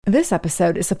This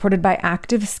episode is supported by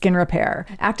Active Skin Repair.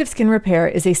 Active Skin Repair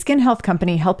is a skin health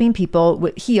company helping people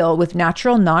heal with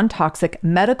natural, non-toxic,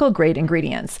 medical-grade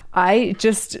ingredients. I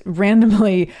just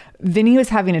randomly, Vinny was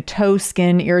having a toe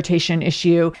skin irritation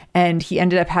issue, and he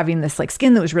ended up having this like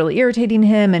skin that was really irritating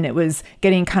him, and it was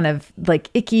getting kind of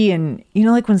like icky, and you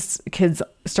know, like when kids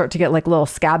start to get like little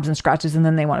scabs and scratches and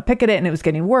then they want to pick at it, and it was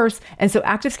getting worse. And so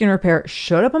Active Skin Repair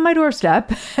showed up on my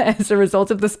doorstep as a result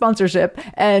of the sponsorship,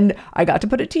 and I got to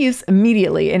put it to use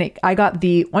immediately. And I got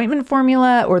the ointment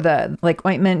formula, or the like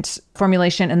ointment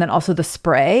formulation, and then also the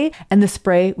spray, and the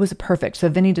spray was perfect. So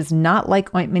Vinny does not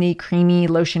like ointmenty, creamy,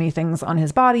 lotiony things on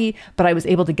his body, but I was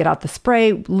able to get out the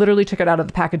spray, literally took it out of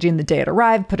the packaging the day it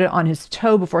arrived, put it on his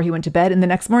toe before he went to bed. And the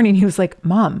next morning he was like,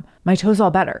 "Mom, my toe's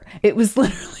all better." It was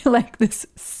literally like this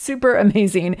super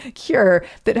amazing cure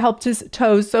that helped his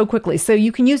toes so quickly. So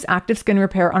you can use Active Skin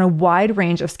Repair on a wide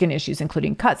range of skin issues,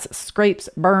 including cuts, scrapes,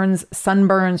 burns,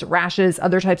 sunburns, rashes,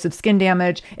 other types of skin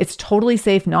damage. It's totally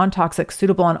safe, non-toxic,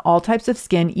 suitable on all types of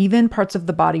skin, even parts of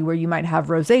the body where you might have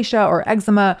rosacea or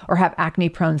eczema or have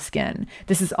acne-prone skin.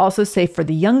 This is also safe for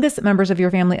the youngest members of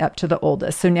your family up to the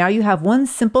oldest. So now you have one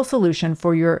simple solution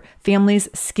for your family's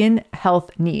skin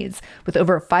health needs. With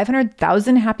over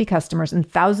 500,000 happy customers and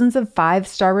thousands of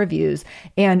 5-star reviews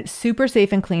and super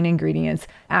safe and clean ingredients,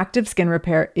 Active Skin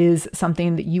Repair is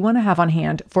something that you want to have on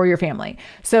hand for your family.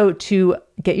 So to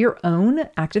get your own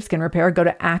Active Skin Repair, go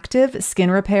to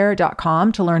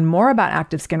activeskinrepair.com to learn more about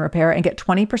Active Skin Repair and get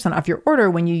 20% off your order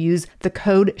when you use the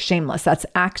code SHAMELESS. That's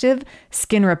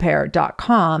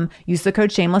activeskinrepair.com. Use the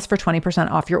code SHAMELESS for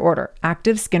 20% off your order.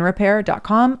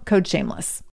 activeskinrepair.com, code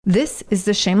SHAMELESS. This is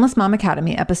the Shameless Mom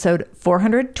Academy, episode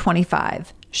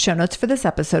 425. Show notes for this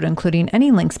episode, including any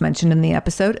links mentioned in the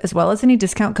episode, as well as any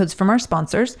discount codes from our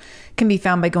sponsors, can be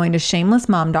found by going to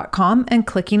shamelessmom.com and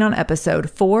clicking on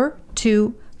episode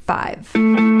 425.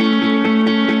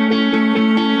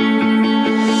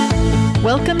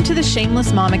 Welcome to the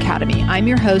Shameless Mom Academy. I'm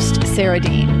your host, Sarah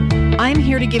Dean. I'm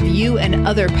here to give you and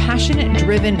other passionate,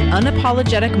 driven,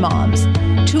 unapologetic moms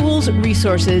tools,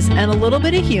 resources, and a little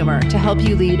bit of humor to help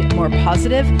you lead more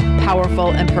positive,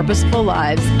 powerful, and purposeful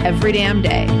lives every damn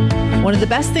day. One of the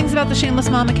best things about the Shameless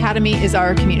Mom Academy is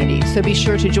our community, so be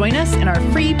sure to join us in our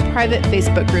free private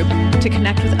Facebook group to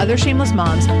connect with other shameless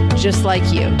moms just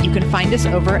like you. You can find us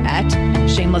over at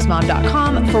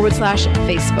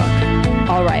shamelessmom.com/Facebook.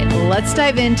 All right, let's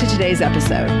dive into today's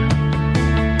episode.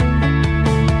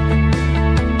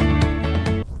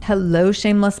 Hello,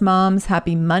 shameless moms.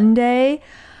 Happy Monday.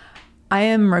 I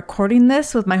am recording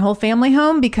this with my whole family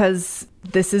home because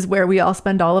this is where we all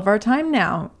spend all of our time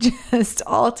now, just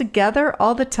all together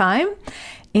all the time.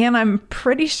 And I'm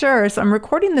pretty sure, so I'm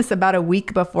recording this about a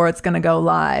week before it's going to go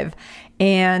live.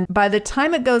 And by the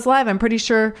time it goes live, I'm pretty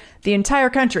sure the entire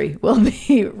country will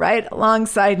be right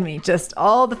alongside me, just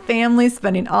all the families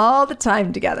spending all the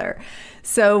time together.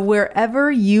 So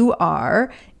wherever you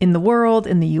are in the world,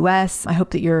 in the US, I hope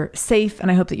that you're safe,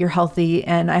 and I hope that you're healthy,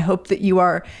 and I hope that you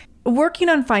are working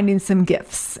on finding some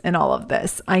gifts in all of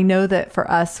this. I know that for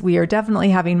us, we are definitely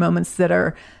having moments that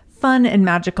are fun and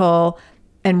magical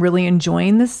and really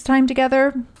enjoying this time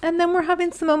together. And then we're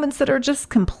having some moments that are just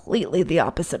completely the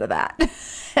opposite of that.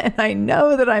 And I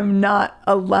know that I'm not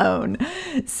alone.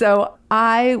 So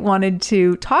I wanted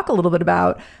to talk a little bit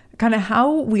about kind of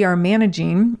how we are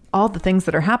managing all the things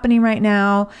that are happening right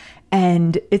now.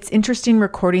 And it's interesting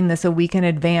recording this a week in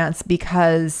advance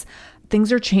because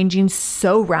things are changing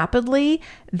so rapidly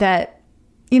that,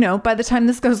 you know, by the time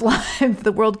this goes live,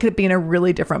 the world could be in a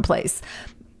really different place.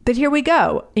 But here we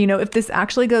go. You know, if this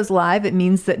actually goes live, it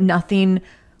means that nothing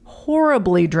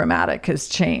horribly dramatic has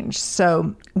changed.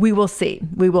 So we will see.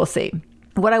 We will see.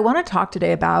 What I want to talk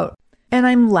today about, and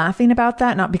I'm laughing about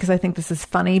that, not because I think this is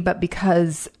funny, but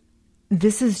because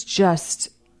this is just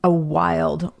a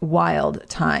wild, wild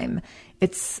time.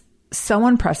 It's so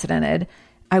unprecedented.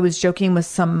 I was joking with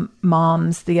some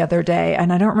moms the other day,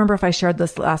 and I don't remember if I shared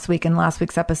this last week in last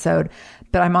week's episode,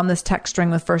 but I'm on this text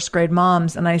string with first grade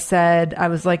moms. And I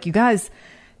was like, you guys,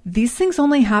 these things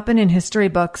only happen in history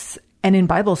books and in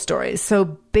Bible stories. So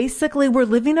basically we're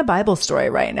living a Bible story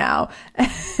right now.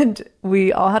 And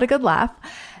we all had a good laugh.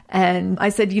 And I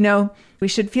said, you know, we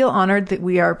should feel honored that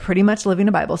we are pretty much living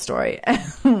a Bible story.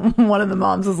 And one of the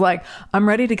moms was like, I'm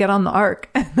ready to get on the ark.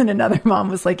 And then another mom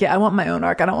was like, yeah, I want my own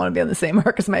ark. I don't want to be on the same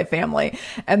ark as my family.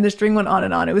 And the string went on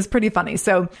and on. It was pretty funny.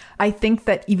 So I think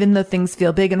that even though things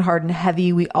feel big and hard and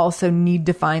heavy, we also need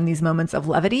to find these moments of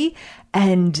levity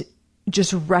and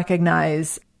just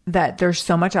recognize that there's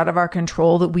so much out of our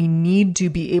control that we need to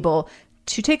be able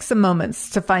to take some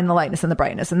moments to find the lightness and the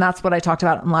brightness. And that's what I talked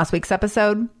about in last week's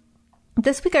episode.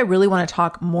 This week, I really want to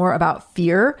talk more about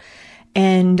fear.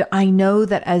 And I know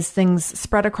that as things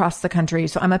spread across the country,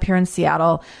 so I'm up here in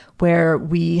Seattle, where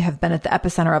we have been at the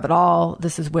epicenter of it all.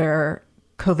 This is where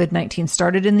COVID-19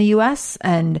 started in the US.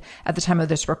 And at the time of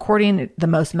this recording, the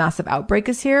most massive outbreak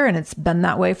is here. And it's been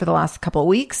that way for the last couple of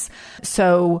weeks.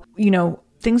 So,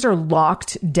 things are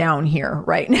locked down here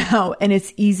right now. And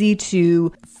it's easy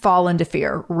to fall into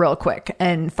fear real quick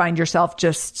and find yourself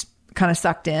just kind of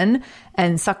sucked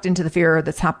into the fear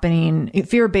that's happening,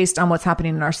 fear based on what's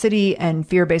happening in our city, and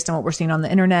fear based on what we're seeing on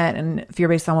the internet, and fear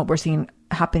based on what we're seeing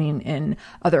happening in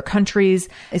other countries.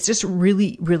 It's just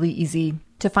really, really easy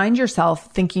to find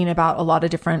yourself thinking about a lot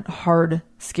of different hard,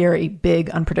 scary, big,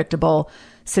 unpredictable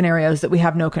scenarios that we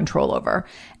have no control over.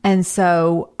 And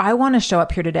so I want to show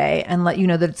up here today and let you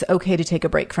know that it's okay to take a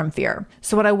break from fear.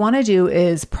 So what I want to do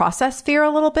is process fear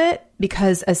a little bit,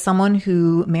 because as someone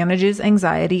who manages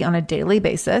anxiety on a daily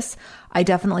basis, I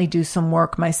definitely do some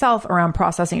work myself around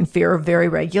processing fear very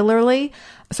regularly.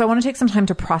 So I want to take some time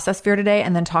to process fear today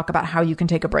and then talk about how you can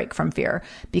take a break from fear.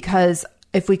 Because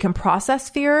if we can process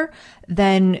fear,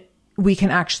 then we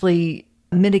can actually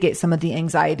mitigate some of the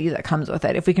anxiety that comes with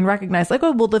it. If we can recognize like,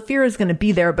 oh, well, the fear is going to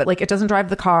be there, but like it doesn't drive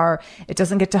the car. It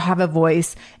doesn't get to have a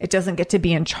voice. It doesn't get to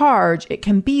be in charge. It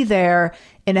can be there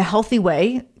in a healthy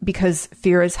way, because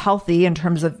fear is healthy in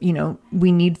terms of,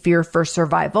 we need fear for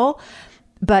survival,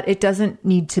 but it doesn't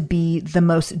need to be the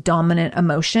most dominant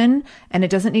emotion. And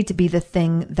it doesn't need to be the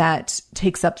thing that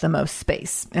takes up the most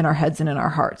space in our heads and in our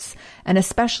hearts. And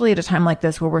especially at a time like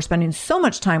this where we're spending so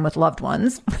much time with loved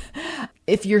ones,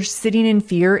 if you're sitting in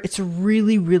fear, it's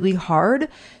really, really hard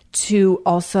to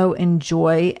also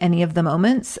enjoy any of the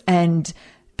moments. And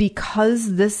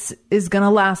because this is going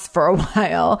to last for a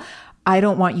while, I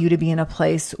don't want you to be in a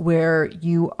place where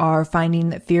you are finding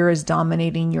that fear is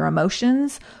dominating your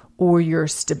emotions or your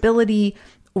stability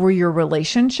or your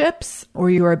relationships or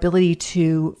your ability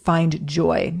to find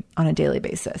joy on a daily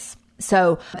basis.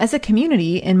 So as a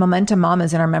community in Momentum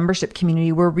Mamas, in our membership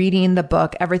community, we're reading the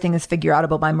book, Everything is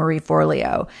Figureoutable by Marie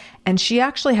Forleo. And she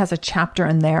actually has a chapter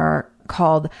in there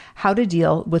called How to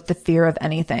Deal with the Fear of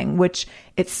Anything, which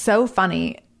it's so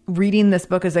funny. Reading this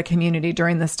book as a community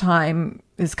during this time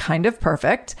is kind of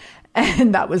perfect.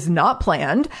 And that was not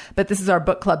planned, but this is our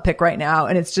book club pick right now.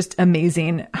 And it's just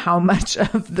amazing how much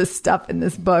of the stuff in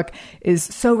this book is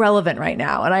so relevant right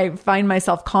now. And I find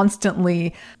myself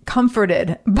constantly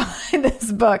comforted by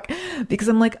this book, because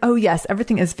I'm like, oh yes,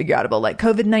 everything is figureoutable. Like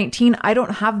COVID-19, I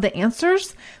don't have the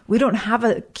answers. We don't have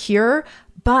a cure,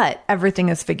 but everything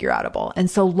is figureoutable. And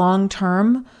so long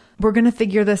term, we're going to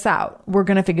figure this out.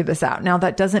 Now,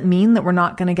 that doesn't mean that we're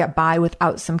not going to get by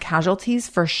without some casualties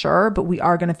for sure, but we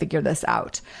are going to figure this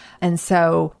out. And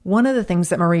so one of the things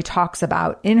that Marie talks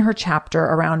about in her chapter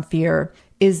around fear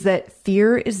is that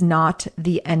fear is not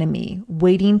the enemy.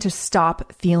 Waiting to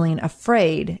stop feeling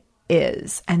afraid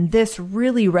is. And this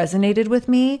really resonated with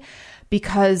me,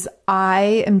 because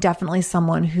I am definitely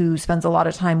someone who spends a lot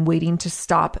of time waiting to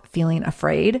stop feeling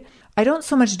afraid. I don't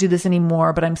so much do this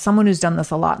anymore, but I'm someone who's done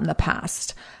this a lot in the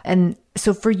past. And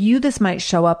so for you, this might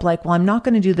show up like, well, I'm not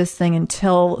going to do this thing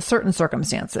until certain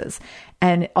circumstances.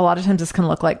 And a lot of times this can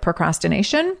look like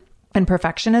procrastination and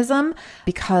perfectionism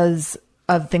because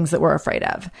of things that we're afraid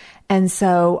of. And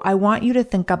so I want you to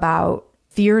think about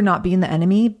fear not being the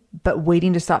enemy, but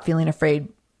waiting to stop feeling afraid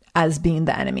as being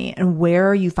the enemy. And where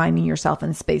are you finding yourself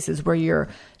in spaces where you're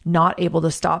not able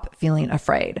to stop feeling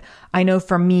afraid? I know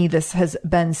for me, this has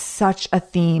been such a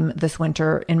theme this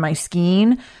winter in my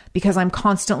skiing, because I'm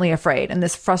constantly afraid, and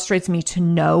this frustrates me to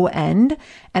no end.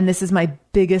 And this is my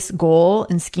biggest goal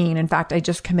in skiing. In fact, I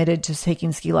just committed to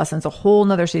taking ski lessons a whole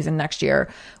nother season next year,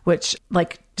 which,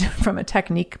 like, from a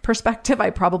technique perspective, I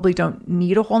probably don't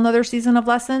need a whole nother season of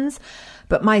lessons.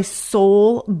 But my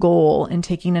sole goal in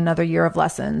taking another year of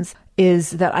lessons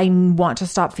is that I want to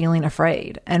stop feeling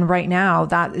afraid. And right now,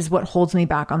 that is what holds me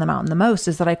back on the mountain the most,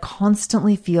 is that I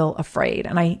constantly feel afraid,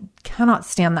 and I cannot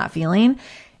stand that feeling.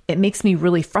 It makes me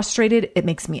really frustrated. It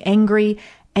makes me angry,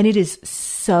 and it is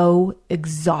so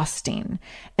exhausting.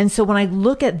 And so when I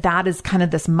look at that as kind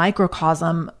of this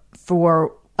microcosm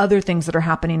for other things that are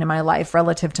happening in my life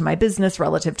relative to my business,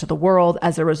 relative to the world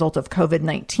as a result of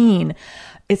COVID-19,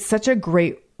 it's such a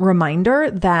great reminder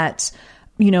that,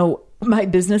 my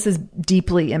business is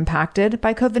deeply impacted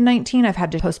by COVID-19. I've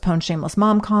had to postpone Shameless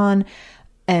MomCon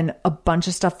and a bunch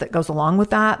of stuff that goes along with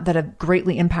that have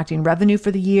greatly impacting revenue for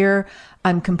the year.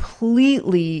 I'm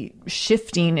completely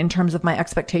shifting in terms of my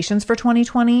expectations for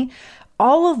 2020,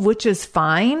 all of which is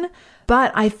fine.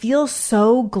 But I feel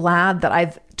so glad that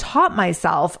I've taught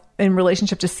myself in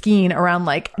relationship to skiing around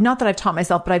like, not that I've taught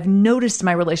myself, but I've noticed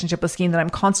my relationship with skiing that I'm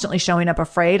constantly showing up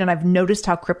afraid. And I've noticed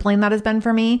how crippling that has been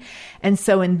for me. And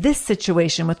so in this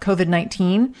situation with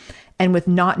COVID-19 and with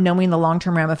not knowing the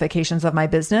long-term ramifications of my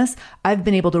business, I've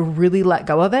been able to really let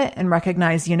go of it and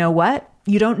recognize, you know what?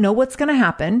 You don't know what's going to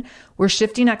happen. We're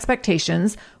shifting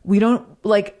expectations. We don't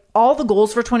like all the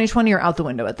goals for 2020 are out the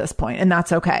window at this point, and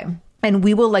that's okay. And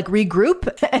we will like regroup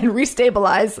and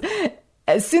restabilize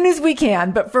as soon as we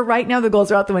can. But for right now, the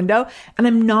goals are out the window, and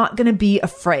I'm not going to be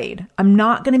afraid. I'm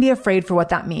not going to be afraid for what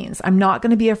that means. I'm not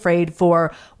going to be afraid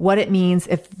for what it means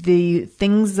if the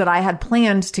things that I had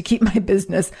planned to keep my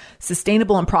business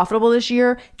sustainable and profitable this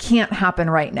year can't happen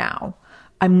right now.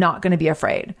 I'm not going to be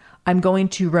afraid. I'm going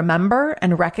to remember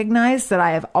and recognize that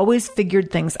I have always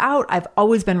figured things out. I've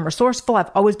always been resourceful.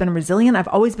 I've always been resilient. I've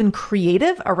always been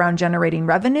creative around generating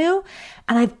revenue.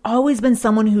 And I've always been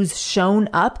someone who's shown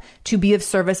up to be of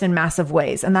service in massive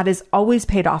ways. And that has always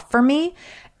paid off for me.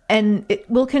 And it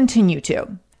will continue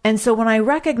to. And so when I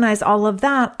recognize all of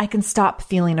that, I can stop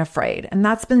feeling afraid. And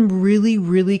that's been really,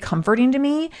 really comforting to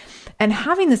me. And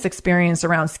having this experience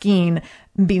around skiing,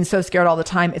 being so scared all the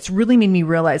time, it's really made me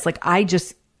realize like, I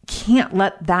just can't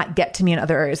let that get to me in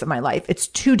other areas of my life. It's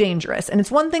too dangerous. And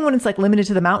it's one thing when it's like limited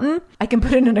to the mountain, I can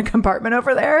put it in a compartment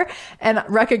over there and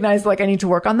recognize like I need to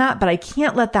work on that, but I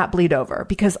can't let that bleed over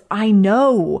because I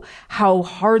know how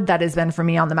hard that has been for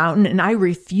me on the mountain. And I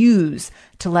refuse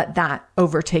to let that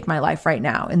overtake my life right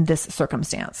now in this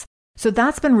circumstance. So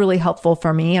that's been really helpful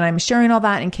for me. And I'm sharing all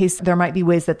that in case there might be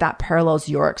ways that that parallels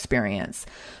your experience.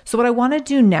 So what I want to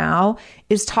do now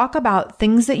is talk about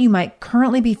things that you might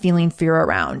currently be feeling fear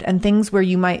around and things where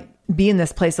you might be in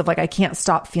this place of like, I can't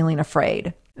stop feeling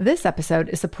afraid. This episode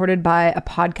is supported by a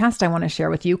podcast I want to share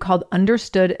with you called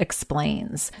Understood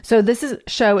Explains. So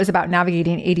show is about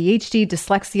navigating ADHD,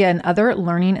 dyslexia, and other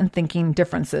learning and thinking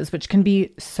differences, which can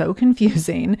be so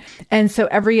confusing. And so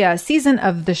every season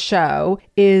of the show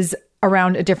is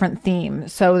around a different theme.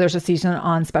 So there's a season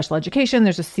on special education,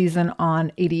 there's a season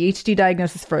on ADHD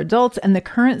diagnosis for adults, and the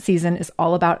current season is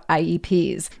all about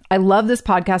IEPs. I love this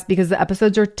podcast because the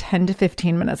episodes are 10 to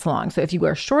 15 minutes long. So if you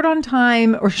are short on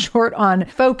time or short on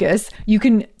focus, you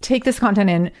can take this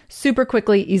content in super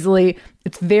quickly, easily.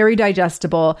 It's very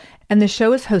digestible. And the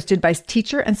show is hosted by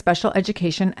teacher and special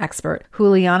education expert,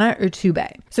 Juliana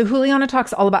Urtubey. So Juliana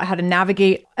talks all about how to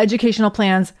navigate educational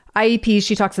plans, IEPs.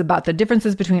 She talks about the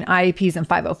differences between IEPs and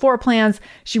 504 plans.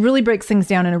 She really breaks things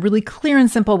down in a really clear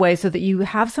and simple way so that you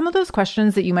have some of those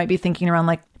questions that you might be thinking around,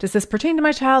 like, does this pertain to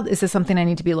my child? Is this something I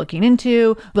need to be looking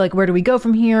into? Like, where do we go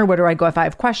from here? Where do I go if I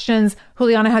have questions?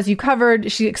 Juliana has you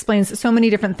covered. She explains so many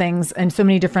different things and so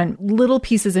many different little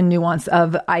pieces and nuance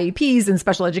of IEPs and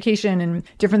special education and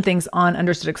different things on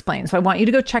Understood Explains. So I want you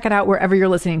to go check it out wherever you're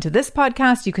listening to this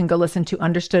podcast. You can go listen to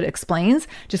Understood Explains.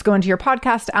 Just go into your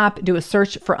podcast app, do a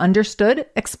search for Understood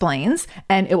Explains,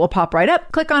 and it will pop right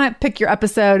up. Click on it, pick your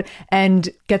episode, and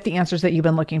get the answers that you've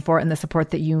been looking for and the support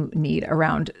that you need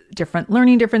around different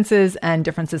learning differences and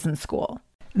differences in school.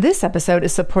 This episode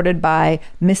is supported by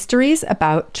Mysteries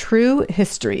About True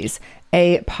Histories,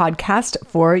 a podcast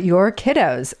for your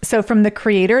kiddos. So from the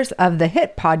creators of the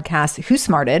hit podcast Who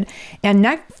Smarted and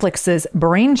Netflix's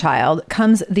Brainchild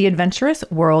comes the adventurous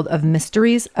world of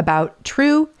Mysteries About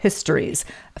True Histories,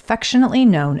 affectionately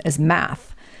known as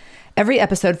Math. Every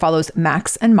episode follows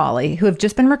Max and Molly, who have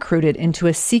just been recruited into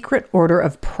a secret order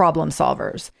of problem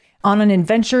solvers, on an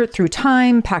adventure through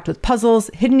time packed with puzzles,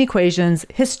 hidden equations,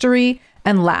 history,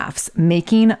 and laughs,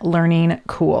 making learning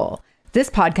cool. This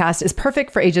podcast is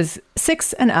perfect for ages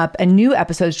 6 and up, and new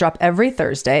episodes drop every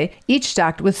Thursday, each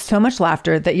stacked with so much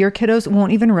laughter that your kiddos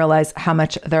won't even realize how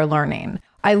much they're learning.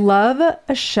 I love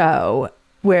a show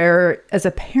where, as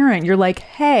a parent, you're like,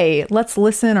 hey, let's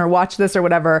listen or watch this or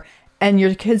whatever, and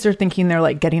your kids are thinking they're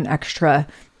like getting extra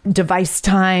device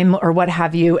time or what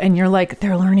have you, and you're like,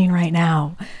 they're learning right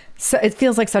now. So it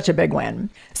feels like such a big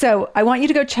win. So I want you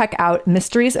to go check out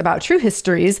Mysteries About True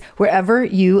Histories wherever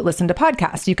you listen to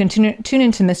podcasts. You can tune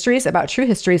into Mysteries About True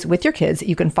Histories with your kids.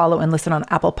 You can follow and listen on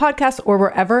Apple Podcasts or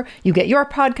wherever you get your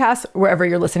podcasts, wherever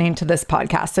you're listening to this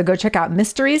podcast. So go check out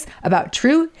Mysteries About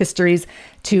True Histories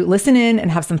to listen in and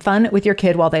have some fun with your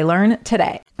kid while they learn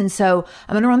today. And so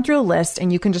I'm going to run through a list,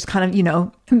 and you can just kind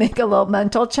of, make a little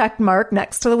mental check mark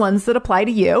next to the ones that apply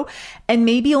to you. And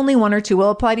maybe only one or two will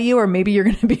apply to you, or maybe you're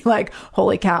going to be like,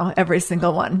 holy cow, every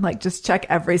single one. Like, just check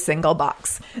every single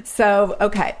box. So,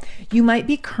 okay. You might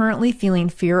be currently feeling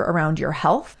fear around your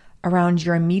health, around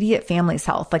your immediate family's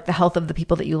health, like the health of the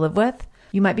people that you live with.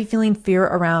 You might be feeling fear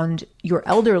around your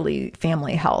elderly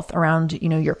family health, around,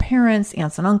 your parents,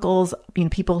 aunts and uncles,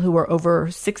 people who are over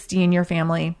 60 in your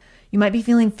family. You might be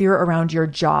feeling fear around your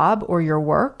job or your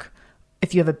work.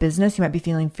 If you have a business, you might be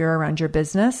feeling fear around your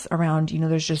business, around,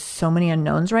 there's just so many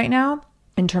unknowns right now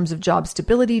in terms of job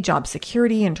stability, job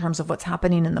security, in terms of what's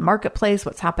happening in the marketplace,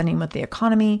 what's happening with the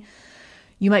economy.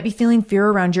 You might be feeling fear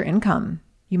around your income.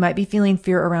 You might be feeling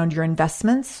fear around your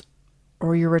investments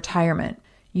or your retirement.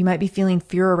 You might be feeling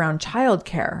fear around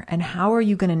childcare, and how are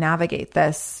you going to navigate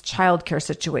this childcare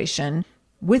situation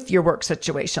with your work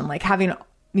situation? Like having,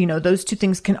 those two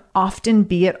things can often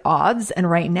be at odds. And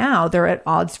right now they're at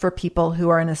odds for people who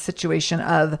are in a situation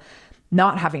of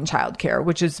not having childcare,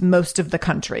 which is most of the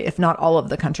country, if not all of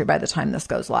the country by the time this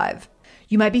goes live.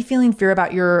 You might be feeling fear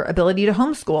about your ability to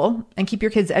homeschool and keep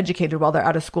your kids educated while they're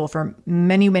out of school for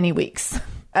many, many weeks.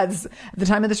 As at the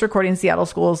time of this recording, Seattle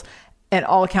schools and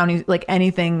all counties, like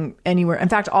anything, anywhere. In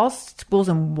fact, all schools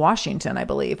in Washington, I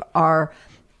believe, are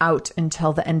out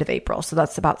until the end of April. So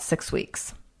that's about 6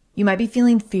 weeks. You might be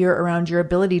feeling fear around your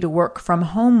ability to work from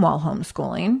home while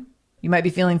homeschooling. You might be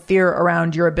feeling fear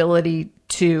around your ability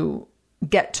to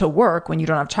get to work when you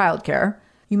don't have childcare.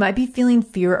 You might be feeling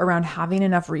fear around having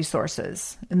enough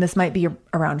resources. And this might be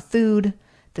around food.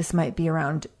 This might be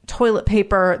around toilet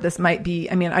paper. This might be,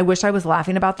 I wish I was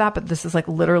laughing about that, but this is like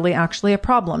literally actually a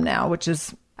problem now, which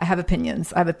is, I have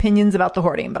opinions. I have opinions about the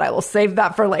hoarding, but I will save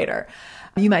that for later.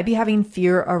 You might be having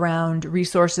fear around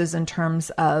resources in terms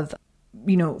of,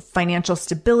 financial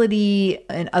stability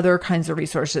and other kinds of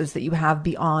resources that you have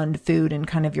beyond food and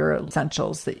kind of your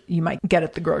essentials that you might get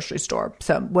at the grocery store.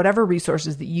 So whatever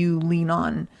resources that you lean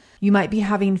on, you might be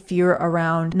having fear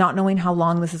around not knowing how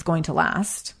long this is going to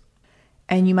last.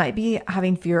 And you might be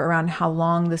having fear around how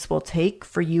long this will take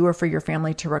for you or for your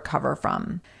family to recover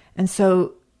from. And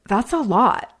so that's a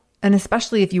lot. And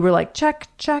especially if you were like, check,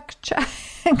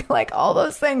 like all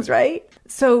those things, right?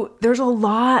 So there's a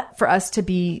lot for us to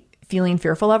be feeling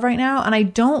fearful of right now. And I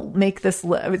don't make this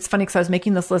it's funny because I was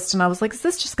making this list and I was like, is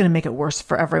this just going to make it worse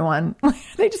for everyone? Are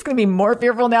they just going to be more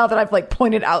fearful now that I've like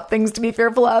pointed out things to be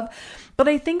fearful of? But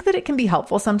I think that it can be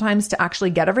helpful sometimes to actually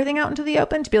get everything out into the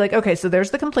open, to be like, okay, so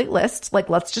there's the complete list. Like,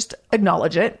 let's just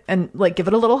acknowledge it and like give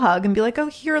it a little hug and be like, oh,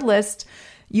 here a list.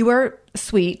 You are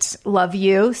sweet. Love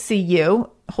you. See you.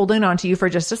 Holding on to you for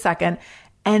just a second.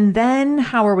 And then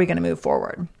how are we going to move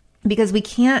forward? Because we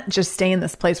can't just stay in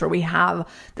this place where we have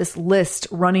this list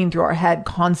running through our head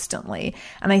constantly.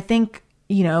 And I think,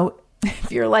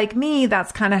 if you're like me,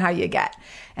 that's kind of how you get.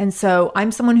 And so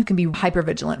I'm someone who can be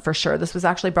hypervigilant for sure. This was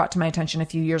actually brought to my attention a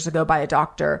few years ago by a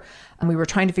doctor. And we were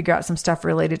trying to figure out some stuff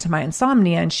related to my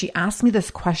insomnia. And she asked me this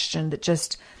question that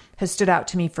just has stood out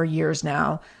to me for years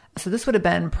now. So this would have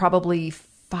been probably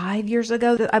 5 years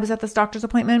ago that I was at this doctor's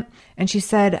appointment. And she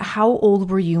said, how old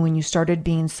were you when you started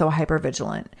being so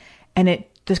hypervigilant? And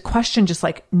this question just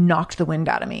like knocked the wind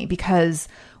out of me, because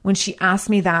when she asked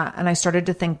me that and I started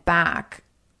to think back,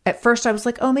 at first I was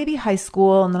like, oh, maybe high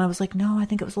school. And then I was like, no, I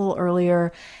think it was a little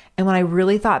earlier. And when I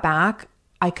really thought back,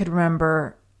 I could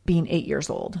remember being 8 years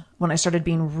old when I started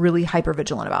being really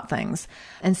hypervigilant about things.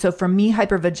 And so for me,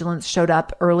 hypervigilance showed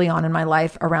up early on in my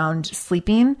life around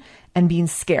sleeping and being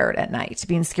scared at night,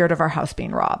 being scared of our house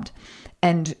being robbed,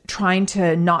 and trying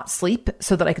to not sleep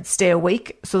so that I could stay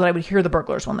awake so that I would hear the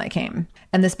burglars when they came.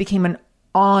 And this became an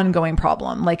ongoing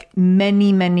problem, like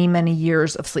many, many, many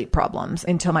years of sleep problems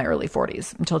until my early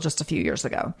 40s, until just a few years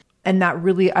ago. And that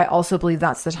really, I also believe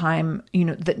that's the time,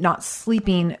 that not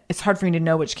sleeping, it's hard for me to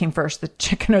know which came first, the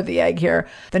chicken or the egg here.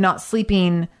 The not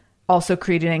sleeping also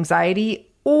created anxiety,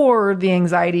 or the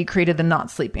anxiety created the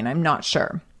not sleeping. I'm not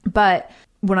sure. But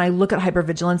when I look at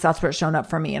hypervigilance, that's where it's shown up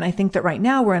for me. And I think that right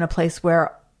now we're in a place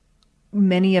where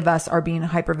many of us are being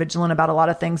hypervigilant about a lot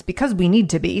of things because we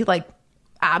need to be, like,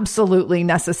 absolutely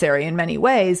necessary in many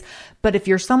ways. But if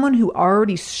you're someone who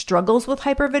already struggles with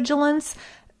hypervigilance,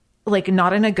 like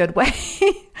not in a good way,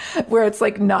 where it's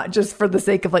like not just for the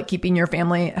sake of like keeping your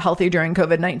family healthy during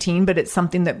COVID-19, but it's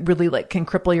something that really like can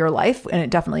cripple your life, and it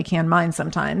definitely can mine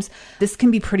sometimes. This can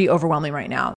be pretty overwhelming right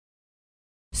now.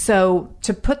 So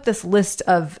to put this list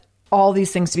of all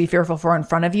these things to be fearful for in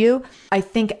front of you, I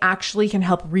think actually can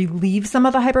help relieve some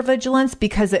of the hypervigilance,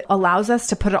 because it allows us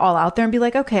to put it all out there and be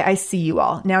like, okay, I see you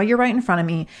all. Now you're right in front of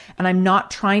me, and I'm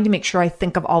not trying to make sure I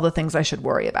think of all the things I should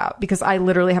worry about, because I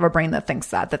literally have a brain that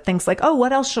thinks like, oh,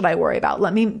 what else should I worry about?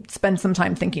 Let me spend some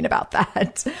time thinking about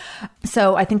that.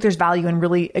 So I think there's value in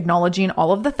really acknowledging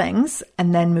all of the things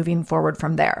and then moving forward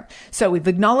from there. So we've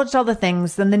acknowledged all the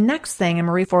things. Then the next thing, and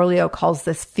Marie Forleo calls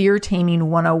this fear taming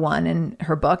 101 in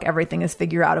her book, Everything everything is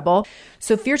figure outable.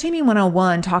 So Fear Taming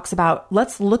 101 talks about,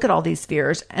 let's look at all these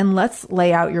fears and let's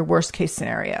lay out your worst case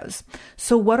scenarios.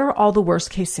 So what are all the worst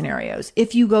case scenarios?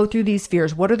 If you go through these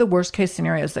fears, what are the worst case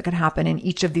scenarios that could happen in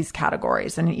each of these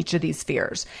categories and in each of these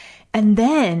fears? And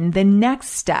then the next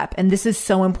step, and this is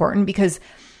so important because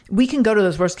we can go to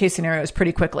those worst case scenarios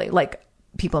pretty quickly. Like,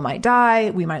 people might die,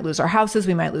 we might lose our houses,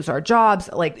 we might lose our jobs.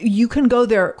 Like, you can go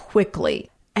there quickly.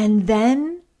 And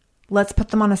then let's put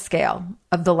them on a scale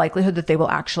of the likelihood that they will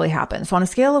actually happen. So on a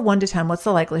scale of 1 to 10, what's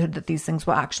the likelihood that these things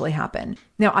will actually happen?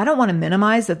 Now, I don't want to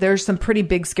minimize that there's some pretty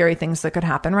big, scary things that could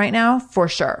happen right now, for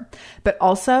sure. But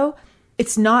also,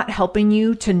 it's not helping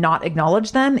you to not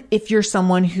acknowledge them if you're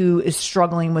someone who is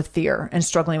struggling with fear and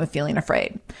struggling with feeling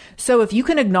afraid. So if you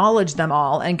can acknowledge them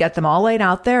all and get them all laid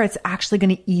out there, it's actually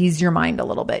going to ease your mind a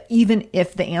little bit, even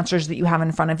if the answers that you have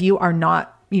in front of you are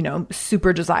not,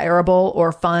 super desirable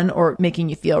or fun or making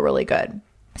you feel really good.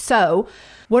 So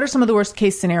what are some of the worst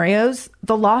case scenarios?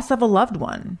 The loss of a loved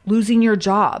one, losing your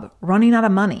job, running out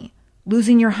of money,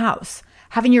 losing your house,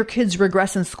 having your kids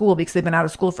regress in school because they've been out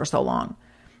of school for so long.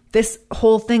 This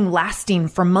whole thing lasting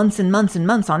for months and months and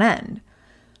months on end.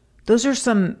 Those are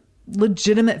some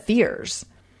legitimate fears.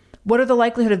 What are the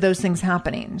likelihood of those things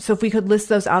happening? So if we could list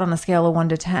those out on a scale of 1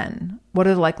 to 10, what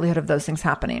are the likelihood of those things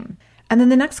happening? And then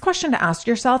the next question to ask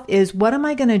yourself is, what am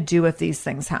I going to do if these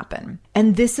things happen?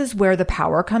 And this is where the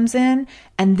power comes in.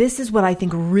 And this is what I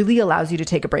think really allows you to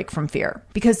take a break from fear.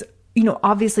 Because,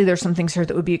 obviously there's some things here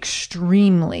that would be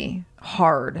extremely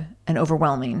hard and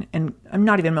overwhelming, and I'm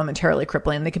not even momentarily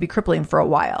crippling. They could be crippling for a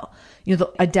while.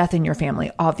 A death in your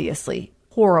family, obviously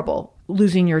horrible.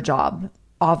 Losing your job,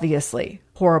 obviously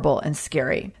horrible and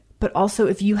scary. But also,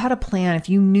 if you had a plan, if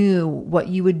you knew what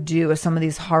you would do if some of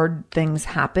these hard things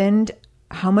happened,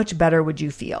 how much better would you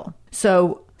feel?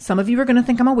 So some of you are going to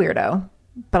think I'm a weirdo,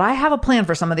 but I have a plan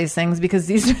for some of these things because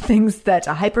these are things that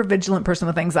a hypervigilant person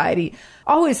with anxiety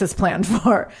always has planned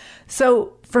for.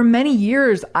 So for many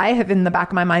years, I have in the back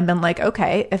of my mind been like,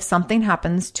 okay, if something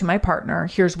happens to my partner,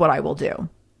 here's what I will do.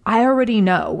 I already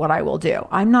know what I will do.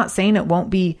 I'm not saying it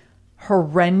won't be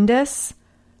horrendous,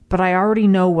 but I already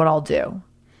know what I'll do.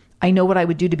 I know what I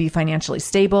would do to be financially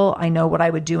stable. I know what I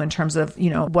would do in terms of,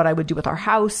 what I would do with our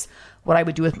house, what I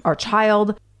would do with our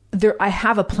child. I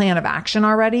have a plan of action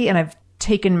already, and I've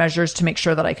taken measures to make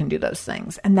sure that I can do those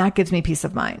things. And that gives me peace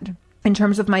of mind. In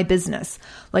terms of my business,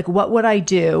 like, what would I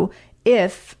do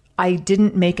if I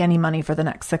didn't make any money for the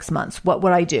next 6 months? What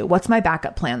would I do? What's my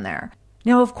backup plan there?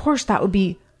 Now, of course, that would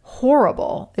be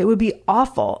horrible. It would be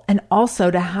awful. And also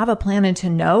to have a plan and to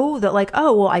know that, like,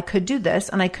 oh, well, I could do this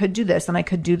and I could do this and I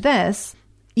could do this,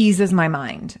 eases my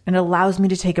mind and allows me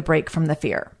to take a break from the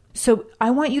fear. So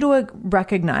I want you to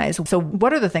recognize, so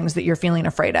what are the things that you're feeling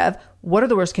afraid of? What are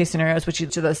the worst case scenarios with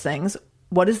each of those things?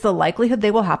 What is the likelihood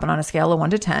they will happen on a scale of 1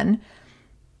 to 10?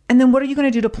 And then what are you going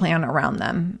to do to plan around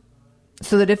them?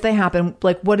 So that if they happen,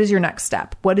 like, what is your next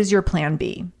step? What is your plan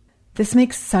B? This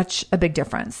makes such a big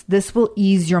difference. This will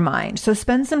ease your mind. So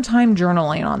spend some time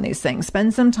journaling on these things.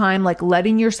 Spend some time like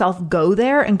letting yourself go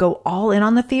there and go all in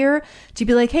on the fear to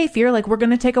be like, hey, fear, like, we're going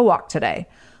to take a walk today.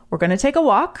 We're going to take a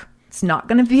walk. It's not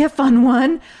going to be a fun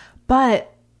one,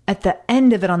 but at the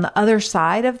end of it, on the other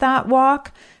side of that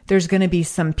walk, there's going to be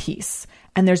some peace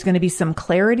and there's going to be some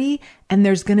clarity and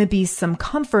there's going to be some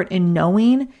comfort in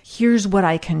knowing here's what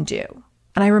I can do.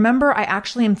 And I remember I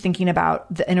actually am thinking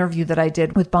about the interview that I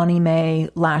did with Bonnie Mae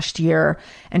last year.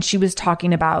 And she was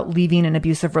talking about leaving an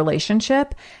abusive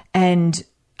relationship and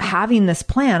having this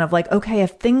plan of like, okay,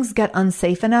 if things get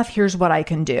unsafe enough, here's what I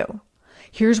can do.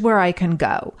 Here's where I can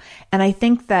go. And I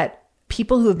think that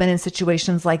people who have been in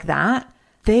situations like that,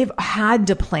 they've had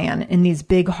to plan in these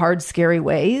big, hard, scary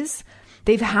ways.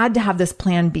 They've had to have this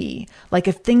plan B. Like,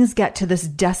 if things get to this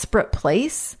desperate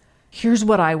place, here's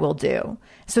what I will do.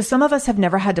 So some of us have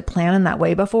never had to plan in that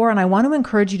way before. And I want to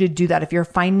encourage you to do that if you're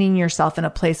finding yourself in a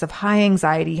place of high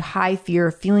anxiety, high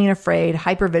fear, feeling afraid,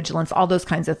 hypervigilance, all those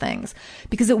kinds of things,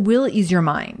 because it will ease your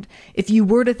mind. If you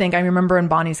were to think, I remember in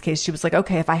Bonnie's case, she was like,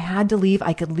 okay, if I had to leave,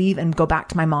 I could leave and go back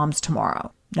to my mom's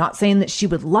tomorrow. Not saying that she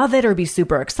would love it or be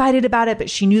super excited about it, but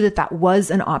she knew that that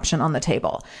was an option on the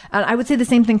table. And I would say the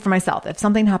same thing for myself. If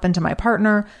something happened to my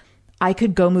partner, I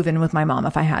could go move in with my mom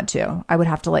if I had to. I would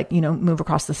have to move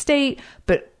across the state,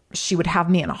 but she would have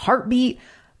me in a heartbeat.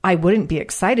 I wouldn't be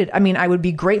excited. I mean, I would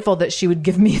be grateful that she would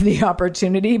give me the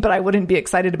opportunity, but I wouldn't be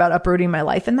excited about uprooting my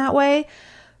life in that way.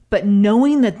 But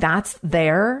knowing that that's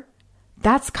there,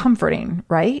 that's comforting,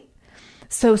 right?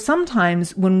 So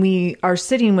sometimes when we are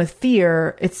sitting with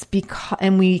fear,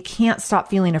 and we can't stop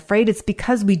feeling afraid, it's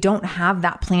because we don't have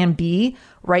that plan B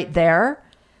right there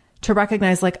to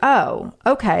recognize like, oh,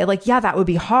 okay, like, yeah, that would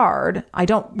be hard. I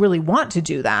don't really want to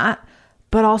do that,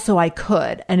 but also I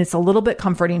could. And it's a little bit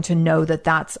comforting to know that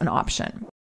that's an option.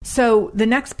 So the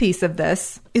next piece of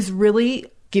this is really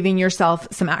giving yourself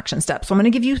some action steps. So I'm going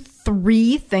to give you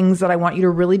 3 things that I want you to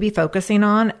really be focusing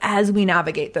on as we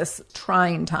navigate this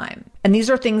trying time. And these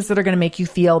are things that are going to make you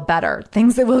feel better,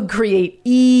 things that will create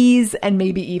ease and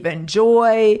maybe even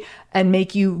joy and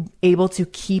make you able to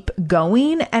keep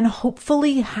going and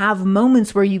hopefully have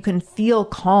moments where you can feel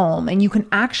calm and you can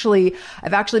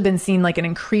I've actually been seeing like an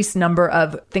increased number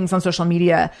of things on social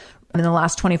media in the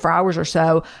last 24 hours or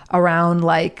so around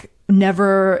like,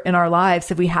 never in our lives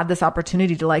have we had this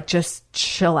opportunity to like just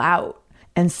chill out.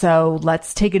 And so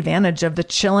let's take advantage of the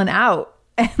chilling out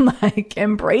and like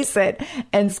embrace it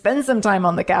and spend some time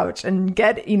on the couch and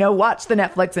watch the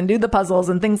Netflix and do the puzzles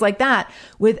and things like that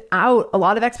without a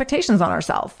lot of expectations on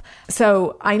ourselves.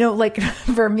 So I know like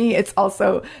for me, it's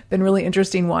also been really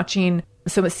interesting watching.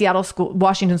 So at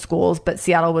Washington schools, but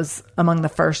Seattle was among the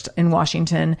first in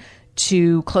Washington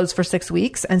to close for 6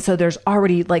 weeks. And so there's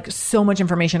already like so much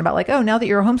information about like, oh, now that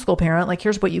you're a homeschool parent, like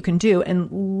here's what you can do.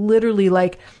 And literally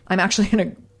like, I'm actually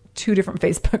in 2 different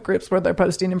Facebook groups where they're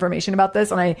posting information about this.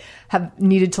 And I have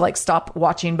needed to like stop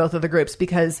watching both of the groups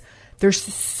because there's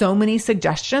so many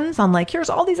suggestions on like, here's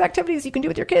all these activities you can do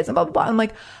with your kids and blah, blah, blah. I'm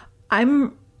like,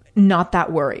 I'm not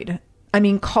that worried. I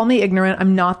mean, call me ignorant.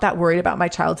 I'm not that worried about my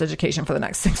child's education for the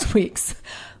next 6 weeks.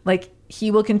 Like he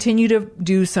will continue to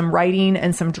do some writing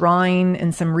and some drawing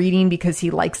and some reading because he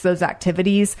likes those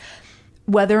activities.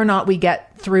 Whether or not we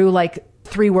get through like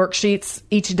 3 worksheets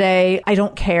each day, I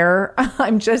don't care.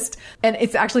 And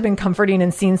it's actually been comforting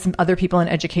and seeing some other people in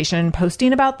education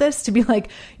posting about this to be like,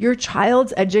 your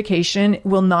child's education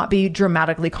will not be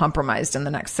dramatically compromised in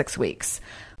the next 6 weeks.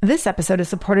 This episode is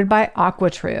supported by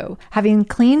AquaTrue. Having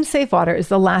clean, safe water is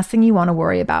the last thing you want to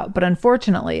worry about. But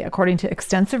unfortunately, according to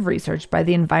extensive research by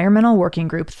the Environmental Working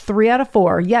Group, 3 out of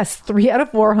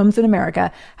 4 homes in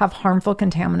America have harmful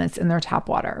contaminants in their tap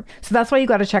water. So that's why you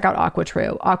got to check out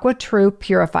AquaTrue. AquaTrue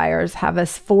purifiers have a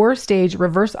 4-stage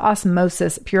reverse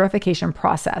osmosis purification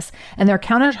process. And their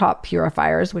countertop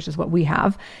purifiers, which is what we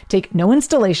have, take no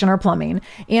installation or plumbing.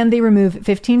 And they remove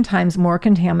 15 times more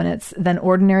contaminants than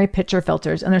ordinary pitcher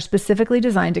filters. And they're specifically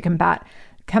designed to combat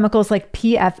chemicals like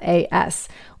PFAS,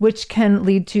 which can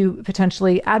lead to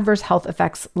potentially adverse health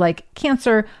effects like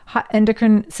cancer,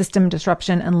 endocrine system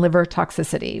disruption, and liver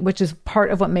toxicity, which is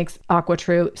part of what makes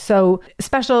AquaTrue so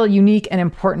special, unique, and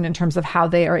important in terms of how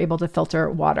they are able to filter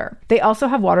water. They also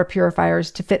have water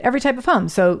purifiers to fit every type of home.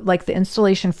 So like the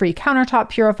installation-free countertop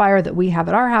purifier that we have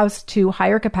at our house to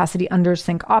higher capacity under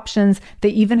sink options. They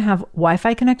even have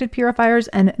Wi-Fi connected purifiers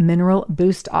and mineral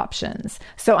boost options.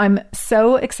 So I'm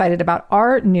so excited about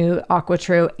our new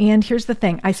AquaTrue. And here's the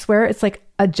thing. I swear it's like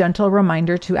a gentle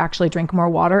reminder to actually drink more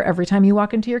water every time you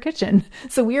walk into your kitchen.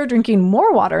 So we are drinking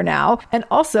more water now and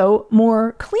also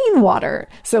more clean water.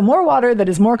 So more water that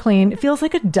is more clean. It feels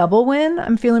like a double win.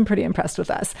 I'm feeling pretty impressed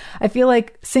with us. I feel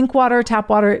like sink water, tap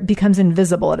water becomes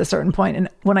invisible at a certain point. And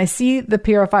when I see the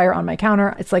purifier on my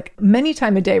counter, it's like many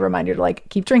times a day reminder to like,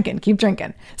 keep drinking, keep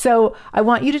drinking. So I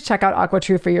want you to check out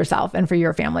AquaTrue for yourself and for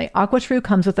your family. AquaTrue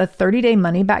comes with a 30-day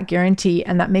money-back guarantee,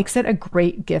 and that makes it a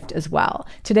great gift as well.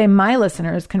 Today, my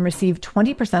listeners can receive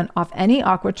 20% off any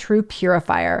AquaTrue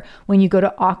purifier when you go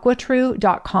to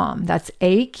aquatrue.com. That's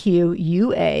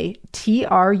AQUATRU.com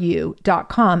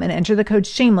and enter the code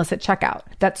shameless at checkout.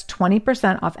 That's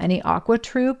 20% off any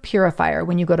AquaTrue purifier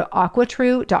when you go to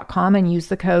aquatrue.com and use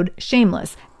the code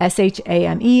shameless, SHAMELESS.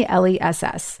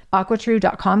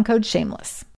 aquatrue.com code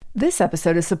shameless. This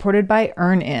episode is supported by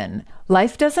EarnIn.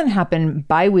 Life doesn't happen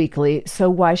bi-weekly, so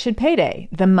why should payday?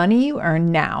 The money you earn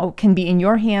now can be in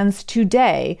your hands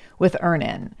today with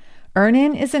EarnIn.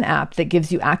 EarnIn is an app that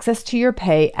gives you access to your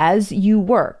pay as you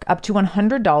work, up to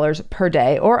 $100 per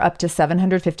day or up to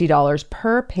 $750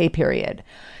 per pay period.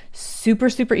 Super,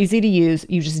 super easy to use.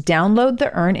 You just download the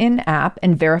EarnIn app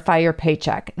and verify your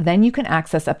paycheck. Then you can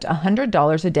access up to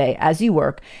 $100 a day as you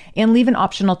work and leave an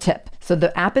optional tip. So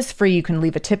the app is free. You can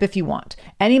leave a tip if you want.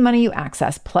 Any money you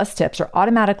access plus tips are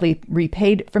automatically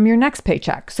repaid from your next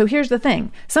paycheck. So here's the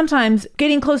thing. Sometimes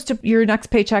getting close to your next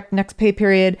paycheck, next pay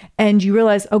period, and you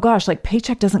realize, oh gosh, like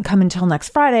paycheck doesn't come until next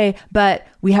Friday, but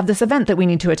we have this event that we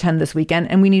need to attend this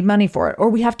weekend and we need money for it. Or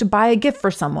we have to buy a gift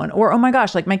for someone. Or, oh my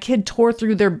gosh, like my kid tore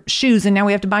through their shoes and now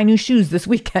we have to buy new shoes this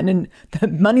weekend and the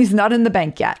money's not in the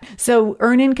bank yet. So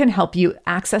EarnIn can help you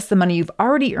access the money you've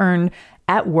already earned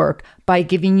at work by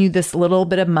giving you this little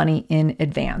bit of money in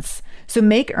advance. So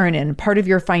make Earnin part of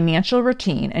your financial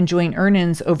routine and join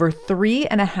Earnin's over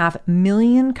 3.5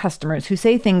 million customers who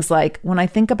say things like, when I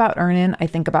think about Earnin, I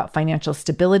think about financial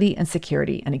stability and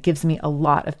security, and it gives me a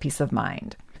lot of peace of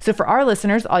mind. So for our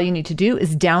listeners, all you need to do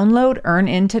is download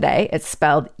Earnin today. It's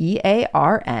spelled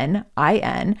EARNIN,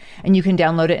 and you can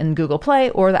download it in Google Play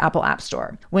or the Apple App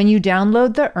Store. When you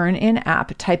download the Earnin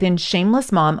app, type in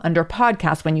Shameless Mom under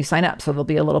podcast when you sign up. So there'll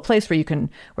be a little place where it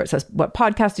says, what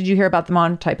podcast did you hear about them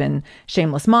on? Type in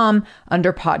Shameless Mom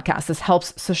under podcast. This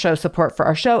helps to show support for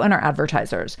our show and our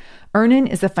advertisers. Earnin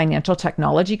is a financial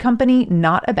technology company,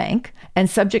 not a bank, and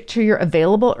subject to your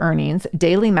available earnings,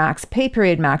 daily max, pay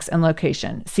period max, and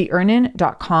location. See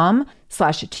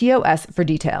earnin.com/TOS for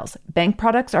details. Bank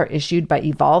products are issued by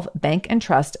Evolve Bank and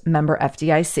Trust, member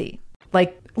FDIC.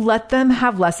 Let them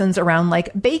have lessons around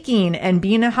baking and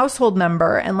being a household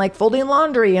member and folding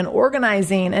laundry and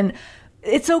organizing. And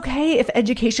it's okay if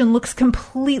education looks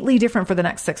completely different for the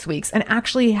next 6 weeks and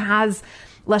actually has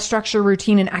less structure,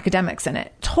 routine, and academics in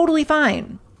it. Totally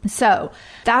fine. So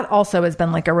that also has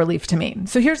been a relief to me.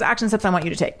 So here's action steps I want you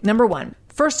to take. Number 1,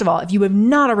 first of all, if you have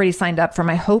not already signed up for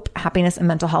my Hope, Happiness, and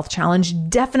Mental Health Challenge,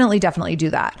 definitely do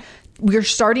that. We're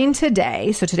starting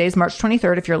today. So today's March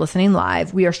 23rd. If you're listening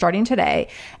live, we are starting today.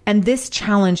 And this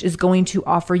challenge is going to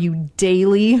offer you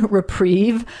daily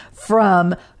reprieve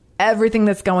from everything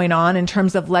that's going on in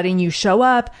terms of letting you show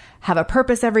up, have a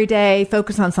purpose every day,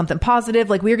 focus on something positive.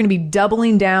 We're going to be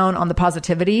doubling down on the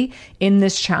positivity in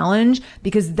this challenge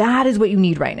because that is what you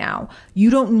need right now.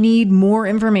 You don't need more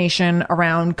information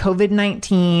around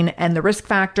COVID-19 and the risk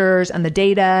factors and the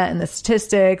data and the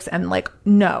statistics and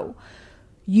no.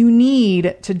 You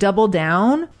need to double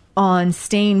down on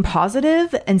staying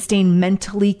positive and staying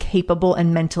mentally capable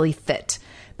and mentally fit.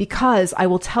 Because I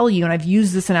will tell you, and I've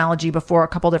used this analogy before a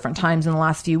couple different times in the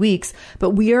last few weeks,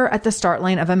 but we are at the start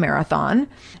line of a marathon.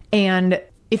 And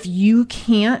if you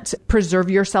can't preserve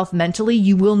yourself mentally,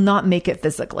 you will not make it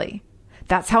physically.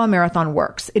 That's how a marathon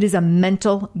works. It is a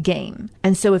mental game.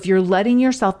 And so if you're letting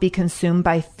yourself be consumed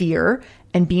by fear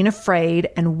and being afraid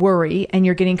and worry, and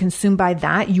you're getting consumed by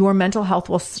that, your mental health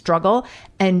will struggle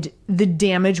and the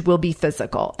damage will be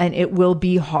physical and it will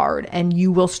be hard and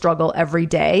you will struggle every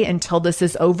day until this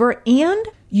is over, and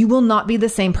you will not be the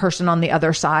same person on the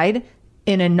other side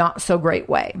in a not so great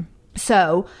way.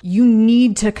 So you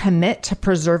need to commit to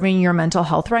preserving your mental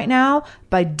health right now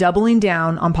by doubling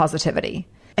down on positivity.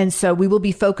 And so we will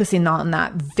be focusing on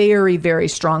that very, very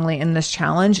strongly in this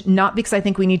challenge, not because I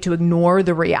think we need to ignore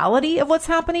the reality of what's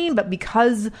happening, but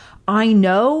because I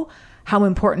know how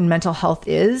important mental health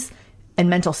is and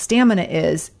mental stamina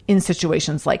is in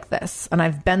situations like this. And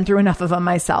I've been through enough of them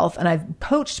myself, and I've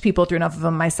coached people through enough of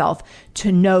them myself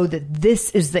to know that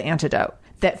this is the antidote.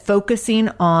 That focusing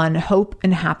on hope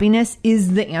and happiness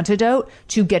is the antidote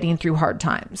to getting through hard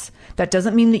times. That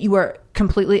doesn't mean that you are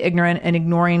completely ignorant and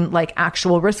ignoring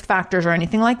actual risk factors or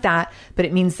anything like that, but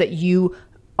it means that you,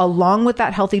 along with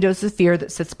that healthy dose of fear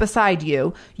that sits beside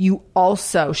you, you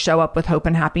also show up with hope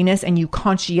and happiness, and you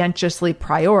conscientiously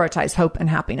prioritize hope and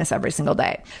happiness every single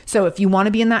day. So if you want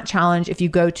to be in that challenge, if you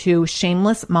go to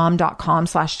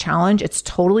shamelessmom.com/challenge, it's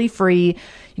totally free.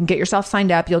 You can get yourself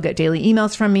signed up. You'll get daily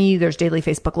emails from me. There's daily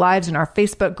Facebook Lives in our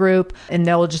Facebook group, and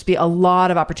there will just be a lot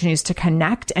of opportunities to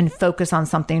connect and focus on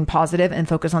something positive and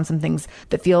focus on some things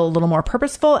that feel a little more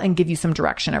purposeful and give you some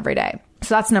direction every day.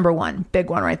 So that's number 1, big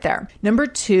one right there. Number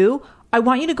 2, I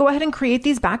want you to go ahead and create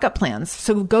these backup plans.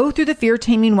 So go through the fear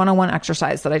taming 101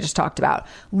 exercise that I just talked about,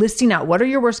 listing out what are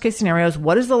your worst case scenarios,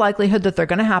 what is the likelihood that they're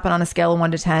going to happen on a scale of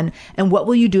 1 to 10, and what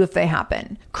will you do if they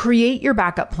happen? Create your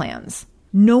backup plans.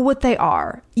 Know what they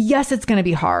are. Yes, it's going to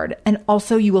be hard. And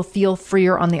also you will feel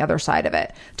freer on the other side of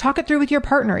it. Talk it through with your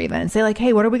partner even and say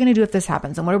hey, what are we going to do if this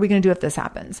happens? And what are we going to do if this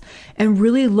happens? And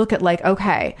really look at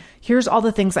okay, here's all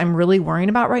the things I'm really worrying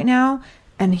about right now.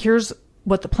 And here's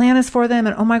what the plan is for them.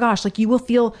 And oh my gosh, you will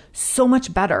feel so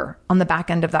much better on the back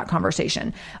end of that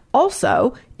conversation.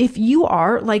 Also, if you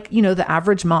are the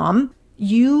average mom,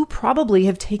 you probably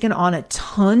have taken on a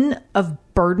ton of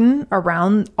burden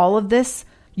around all of this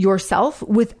yourself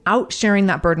without sharing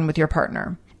that burden with your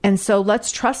partner. And so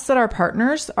let's trust that our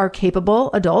partners are capable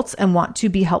adults and want to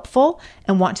be helpful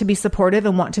and want to be supportive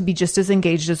and want to be just as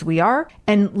engaged as we are.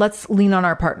 And let's lean on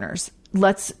our partners.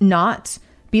 Let's not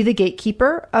be the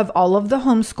gatekeeper of all of the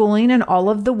homeschooling and all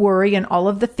of the worry and all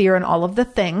of the fear and all of the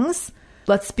things.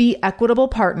 Let's be equitable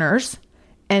partners.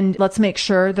 And let's make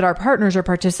sure that our partners are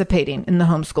participating in the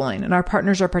homeschooling and our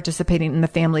partners are participating in the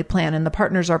family plan and the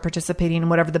partners are participating in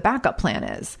whatever the backup plan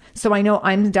is. So I know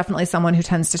I'm definitely someone who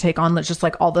tends to take on just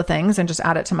all the things and just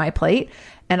add it to my plate.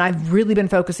 And I've really been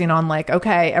focusing on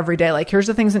okay, every day, here's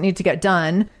the things that need to get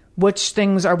done. which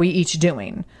things are we each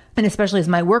doing? And especially as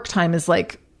my work time is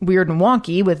like weird and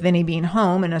wonky with Vinny being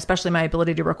home, and especially my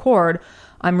ability to record,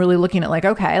 I'm really looking at like,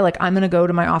 okay, like I'm going to go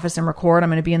to my office and record. I'm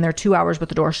going to be in there 2 hours with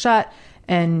the door shut,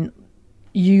 and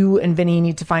you and Vinny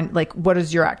need to find like, what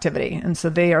is your activity? And so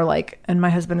they are like, and my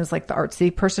husband is like the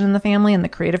artsy person in the family and the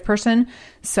creative person.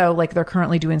 So like they're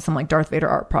currently doing some like Darth Vader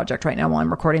art project right now while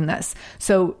I'm recording this.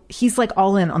 So he's like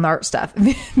all in on the art stuff.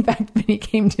 In fact, Vinny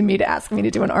came to me to ask me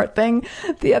to do an art thing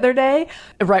the other day,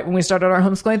 right when we started our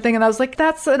homeschooling thing. And I was like,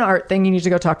 that's an art thing. You need to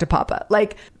go talk to Papa.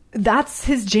 Like, that's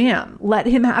his jam. Let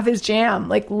him have his jam.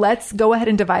 Like, let's go ahead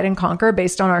and divide and conquer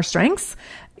based on our strengths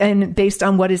and based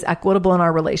on what is equitable in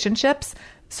our relationships,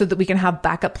 so that we can have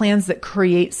backup plans that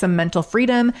create some mental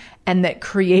freedom and that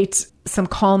create some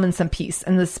calm and some peace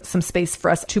and some space for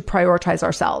us to prioritize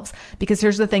ourselves. Because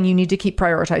here's the thing, you need to keep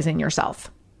prioritizing yourself.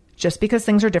 Just because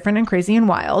things are different and crazy and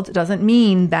wild doesn't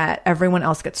mean that everyone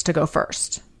else gets to go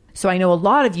first. So I know a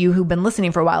lot of you who've been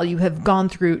listening for a while, you have gone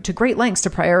through to great lengths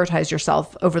to prioritize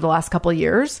yourself over the last couple of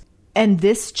years. And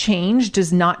this change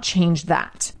does not change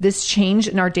that. This change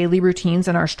in our daily routines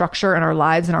and our structure and our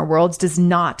lives and our worlds does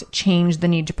not change the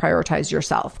need to prioritize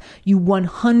yourself. You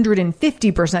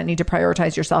 150% need to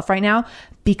prioritize yourself right now,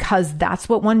 because that's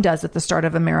what one does at the start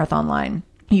of a marathon line.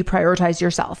 You prioritize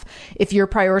yourself. If you're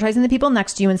prioritizing the people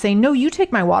next to you and saying, no, you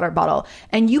take my water bottle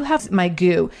and you have my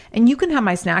goo and you can have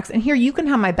my snacks and here you can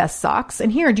have my best socks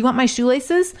and here, do you want my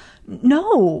shoelaces?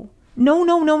 No.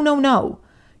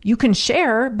 You can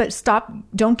share, but stop.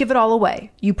 Don't give it all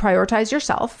away. You prioritize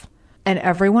yourself and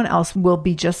everyone else will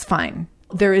be just fine.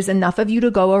 There is enough of you to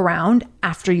go around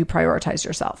after you prioritize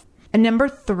yourself. And number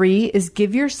 3 is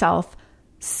give yourself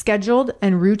scheduled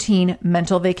and routine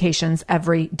mental vacations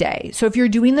every day. So if you're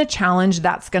doing the challenge,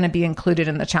 that's going to be included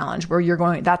in the challenge where you're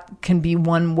going, that can be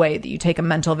one way that you take a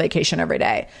mental vacation every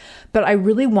day. But I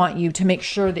really want you to make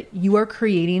sure that you are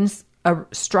creating a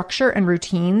structure and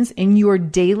routines in your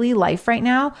daily life right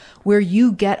now where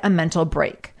you get a mental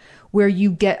break, where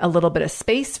you get a little bit of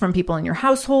space from people in your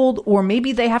household, or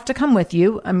maybe they have to come with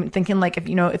you. I'm thinking like,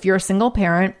 if you're a single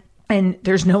parent and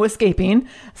there's no escaping,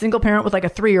 single parent with like a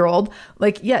 3-year-old,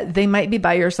 like, yeah, they might be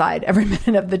by your side every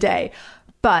minute of the day.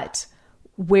 But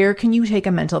where can you take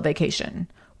a mental vacation?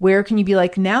 Where can you be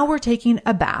like, now we're taking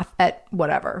a bath at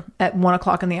whatever, at 1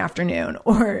 o'clock in the afternoon,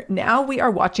 or now we are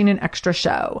watching an extra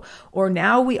show, or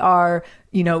now we are,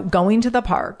 going to the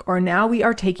park, or now we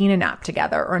are taking a nap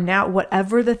together, or now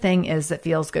whatever the thing is that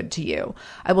feels good to you.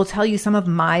 I will tell you some of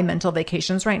my mental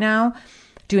vacations right now.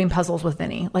 Doing puzzles with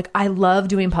Vinny. Like, I love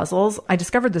doing puzzles. I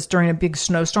discovered this during a big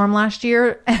snowstorm last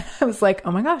year. And I was like,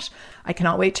 oh my gosh, I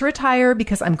cannot wait to retire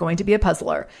because I'm going to be a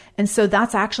puzzler. And so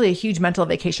that's actually a huge mental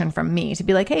vacation from me to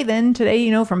be like, hey, then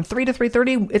today, from 3 to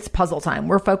 3:30, it's puzzle time.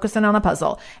 We're focusing on a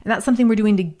puzzle. And that's something we're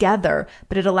doing together,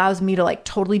 but it allows me to like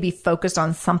totally be focused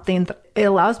on something. It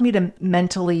allows me to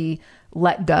mentally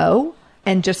let go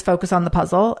and just focus on the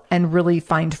puzzle and really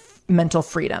find mental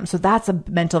freedom. So that's a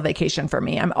mental vacation for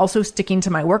me. I'm also sticking to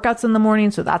my workouts in the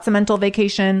morning. So that's a mental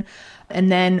vacation.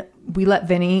 And then we let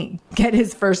Vinny get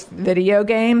his first video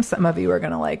game. Some of you are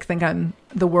going to like think I'm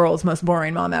the world's most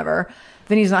boring mom ever.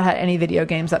 Vinny's not had any video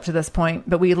games up to this point,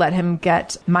 but we let him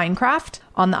get Minecraft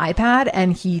on the iPad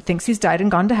and he thinks he's died and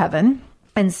gone to heaven.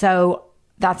 And so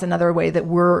that's another way that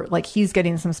we're like, he's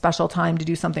getting some special time to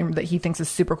do something that he thinks is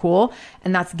super cool.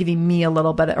 And that's giving me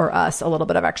us a little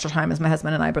bit of extra time as my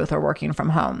husband and I both are working from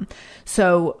home.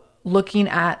 So looking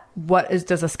at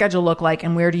does a schedule look like,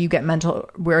 and where do you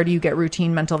get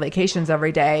routine mental vacations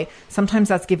every day? Sometimes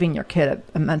that's giving your kid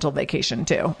a mental vacation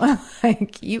too.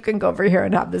 Like, you can go over here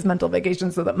and have this mental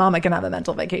vacation so that mama can have a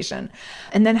mental vacation.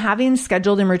 And then having a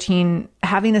schedule and routine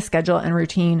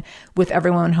with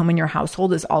everyone home in your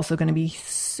household is also going to be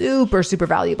super, super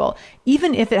valuable.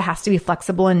 Even if it has to be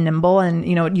flexible and nimble and,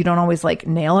 you don't always like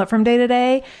nail it from day to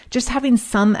day, just having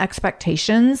some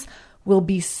expectations will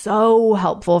be so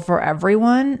helpful for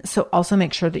everyone. So also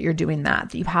make sure that you're doing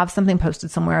that you have something posted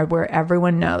somewhere where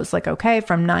everyone knows, like, okay,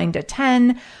 from 9 to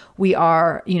 10, we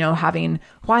are, having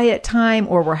quiet time,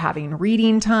 or we're having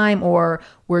reading time, or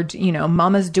we're,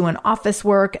 mama's doing office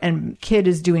work and kid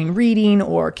is doing reading,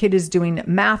 or kid is doing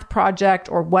math project,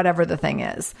 or whatever the thing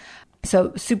is.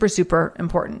 So super, super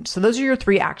important. So those are your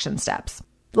 3 action steps.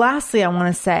 Lastly, I want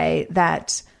to say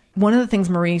that one of the things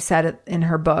Marie said in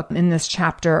her book, in this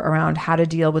chapter around how to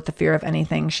deal with the fear of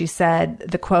anything, she said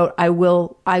the quote, I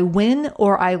win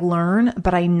or I learn,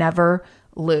 but I never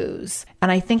lose.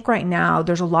 And I think right now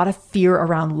there's a lot of fear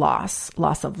around loss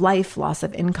of life, loss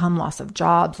of income, loss of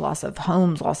jobs, loss of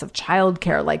homes, loss of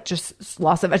childcare, like just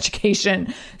loss of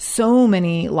education, so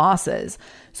many losses.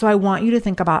 So I want you to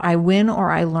think about, I win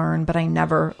or I learn, but I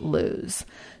never lose.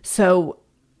 So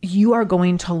you are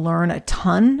going to learn a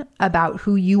ton about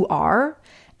who you are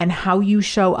and how you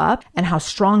show up and how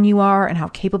strong you are and how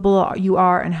capable you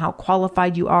are and how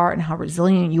qualified you are and how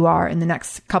resilient you are in the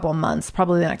next couple of months,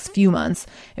 probably the next few months.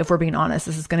 If we're being honest,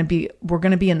 we're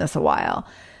going to be in this a while.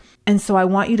 And so I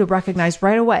want you to recognize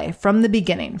right away from the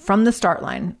beginning, from the start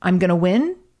line, I'm going to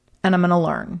win and I'm going to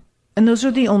learn. And those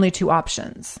are the only two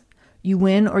options. You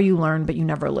win or you learn, but you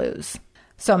never lose.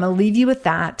 So I'm going to leave you with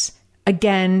that.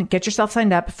 Again, get yourself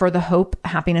signed up for the Hope,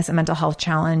 Happiness, and Mental Health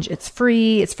Challenge. It's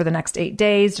free. It's for the next 8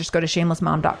 days. Just go to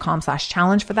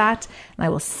shamelessmom.com/challenge for that. And I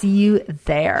will see you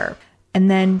there. And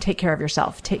then take care of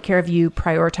yourself. Take care of you.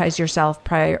 Prioritize yourself.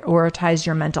 Prioritize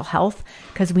your mental health,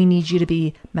 because we need you to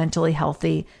be mentally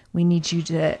healthy. We need you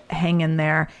to hang in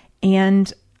there.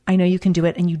 And I know you can do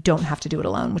it, and you don't have to do it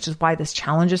alone, which is why this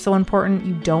challenge is so important.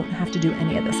 You don't have to do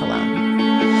any of this alone.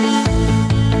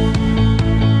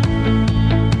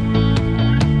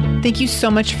 Thank you so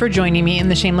much for joining me in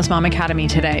the Shameless Mom Academy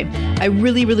today. I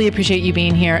really, really appreciate you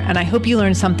being here, and I hope you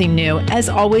learned something new. As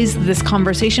always, this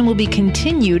conversation will be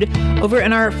continued over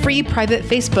in our free private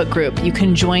Facebook group. You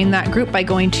can join that group by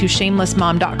going to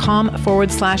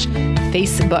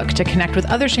shamelessmom.com/Facebook to connect with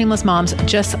other shameless moms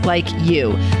just like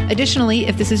you. Additionally,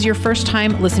 if this is your first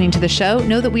time listening to the show,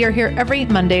 know that we are here every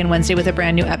Monday and Wednesday with a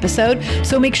brand new episode.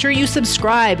 So make sure you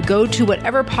subscribe. Go to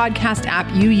whatever podcast app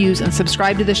you use and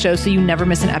subscribe to the show so you never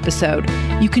miss an episode.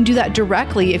 You can do that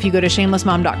directly if you go to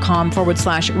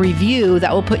shamelessmom.com/review.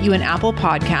 That will put you in Apple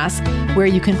Podcasts, where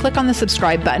you can click on the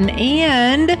subscribe button,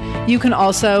 and you can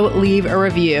also leave a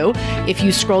review. If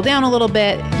you scroll down a little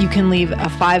bit, you can leave a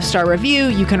 5-star review.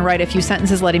 You can write a few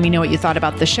sentences letting me know what you thought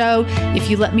about the show. If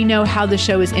you let me know how the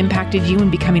show has impacted you in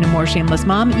becoming a more shameless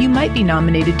mom, you might be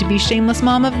nominated to be Shameless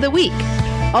Mom of the Week.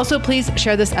 Also, please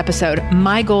share this episode.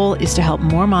 My goal is to help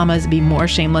more mamas be more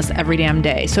shameless every damn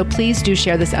day. So please do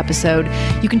share this episode.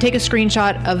 You can take a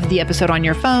screenshot of the episode on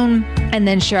your phone and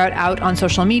then share it out on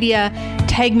social media.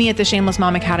 Tag me at the Shameless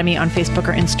Mom Academy on Facebook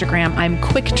or Instagram. I'm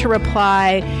quick to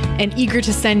reply and eager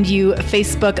to send you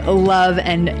Facebook love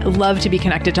and love to be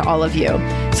connected to all of you.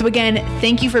 So again,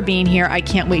 thank you for being here. I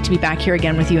can't wait to be back here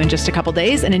again with you in just a couple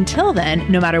days. And until then,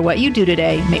 no matter what you do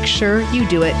today, make sure you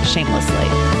do it shamelessly.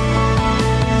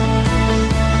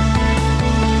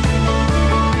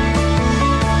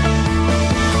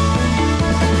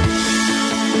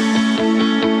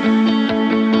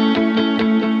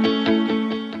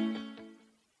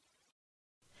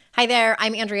 Hi there,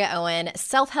 I'm Andrea Owen,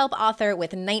 self-help author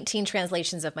with 19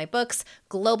 translations of my books,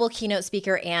 global keynote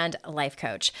speaker, and life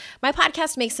coach. My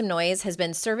podcast, Make Some Noise, has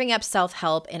been serving up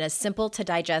self-help in a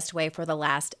simple-to-digest way for the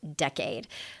last decade.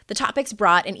 The topics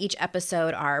brought in each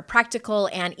episode are practical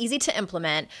and easy to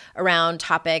implement around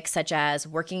topics such as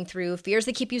working through fears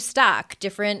that keep you stuck,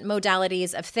 different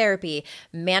modalities of therapy,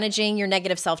 managing your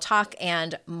negative self-talk,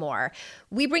 and more.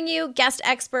 We bring you guest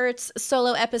experts,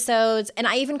 solo episodes, and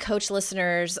I even coach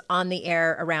listeners on the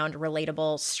air around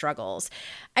relatable struggles.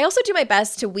 I also do my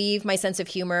best to weave my sense of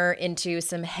humor into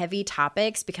some heavy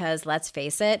topics because, let's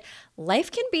face it, life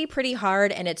can be pretty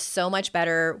hard, and it's so much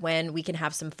better when we can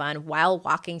have some fun while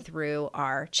walking through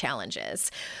our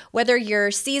challenges. Whether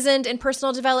you're seasoned in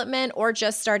personal development or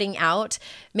just starting out,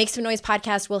 Make Some Noise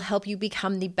podcast will help you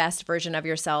become the best version of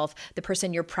yourself, the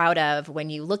person you're proud of when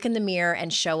you look in the mirror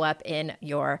and show up in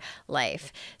your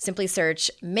life. Simply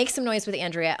search Make Some Noise with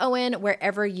Andrea Owen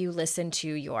wherever you listen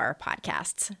to your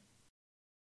podcasts.